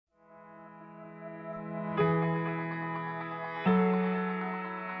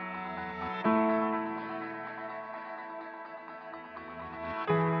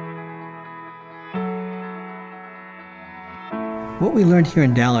What we learned here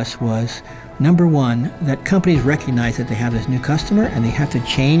in Dallas was, number one, that companies recognize that they have this new customer and they have to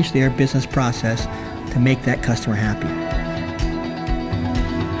change their business process to make that customer happy.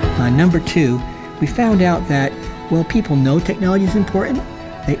 Number two, we found out that, well, people know technology is important.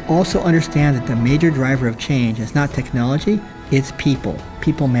 They also understand that the major driver of change is not technology, it's people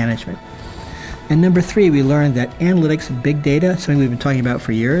management. And number three, we learned that analytics and big data, something we've been talking about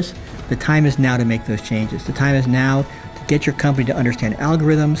for years, the time is now to make those changes. The time is now to get your company to understand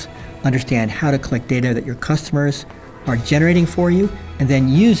algorithms, understand how to collect data that your customers are generating for you, and then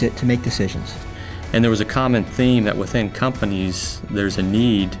use it to make decisions. And there was a common theme that within companies, there's a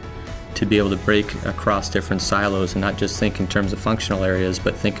need to be able to break across different silos and not just think in terms of functional areas,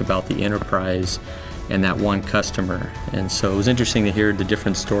 but think about the enterprise and that one customer. And so it was interesting to hear the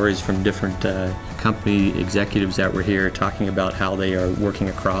different stories from different company executives that were here talking about how they are working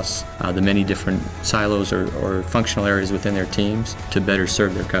across the many different silos or functional areas within their teams to better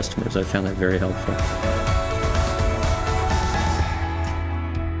serve their customers. I found that very helpful.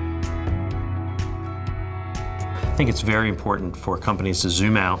 I think it's very important for companies to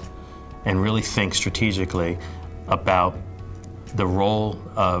zoom out and really think strategically about the role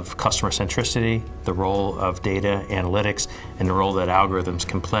of customer centricity, the role of data analytics, and the role that algorithms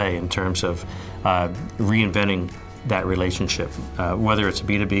can play in terms of reinventing that relationship, whether it's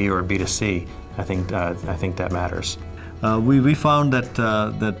B2B or B2C. I think that matters. We found that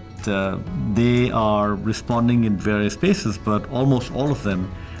they are responding in various spaces, but almost all of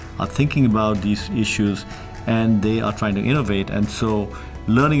them are thinking about these issues and they are trying to innovate. And so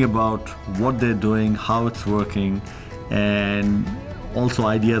learning about what they're doing, how it's working, and also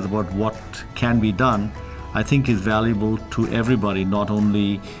ideas about what can be done, I think is valuable to everybody, not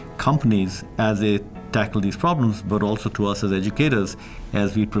only companies as they tackle these problems, but also to us as educators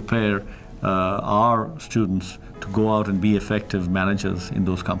as we prepare our students to go out and be effective managers in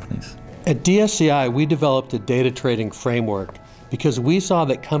those companies. At DSCI, we developed a data trading framework because we saw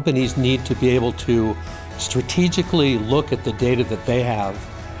that companies need to be able to strategically look at the data that they have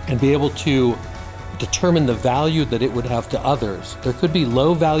and be able to determine the value that it would have to others. There could be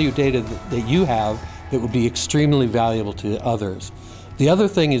low value data that you have that would be extremely valuable to others. The other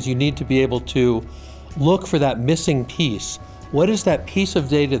thing is you need to be able to look for that missing piece. What is that piece of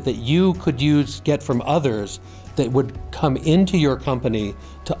data that you could get from others that would come into your company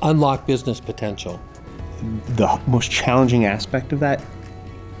to unlock business potential? The most challenging aspect of that,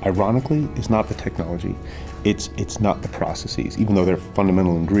 ironically, is not the technology. It's not the processes, even though they're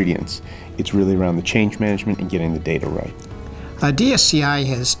fundamental ingredients. It's really around the change management and getting the data right. DSCI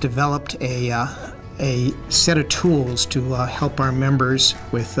has developed a set of tools to help our members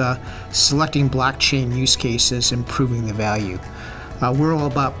with selecting blockchain use cases and proving the value. We're all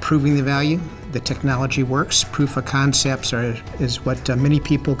about proving the value. The technology works. Proof of concepts is what many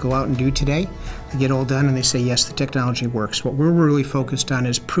people go out and do today. They get all done and they say, yes, the technology works. What we're really focused on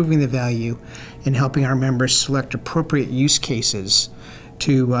is proving the value and helping our members select appropriate use cases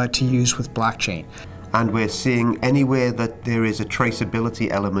to use with blockchain. And we're seeing anywhere that there is a traceability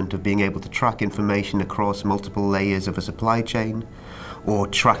element of being able to track information across multiple layers of a supply chain, or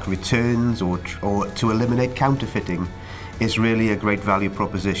track returns, or to eliminate counterfeiting, is really a great value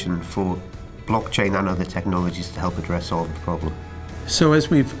proposition for blockchain and other technologies to help solve the problem. So as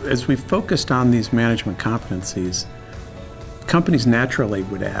we've focused on these management competencies, companies naturally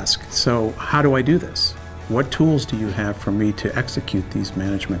would ask, so how do I do this? What tools do you have for me to execute these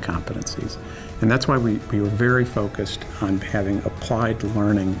management competencies? And that's why we were very focused on having applied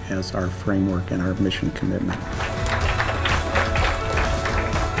learning as our framework and our mission commitment.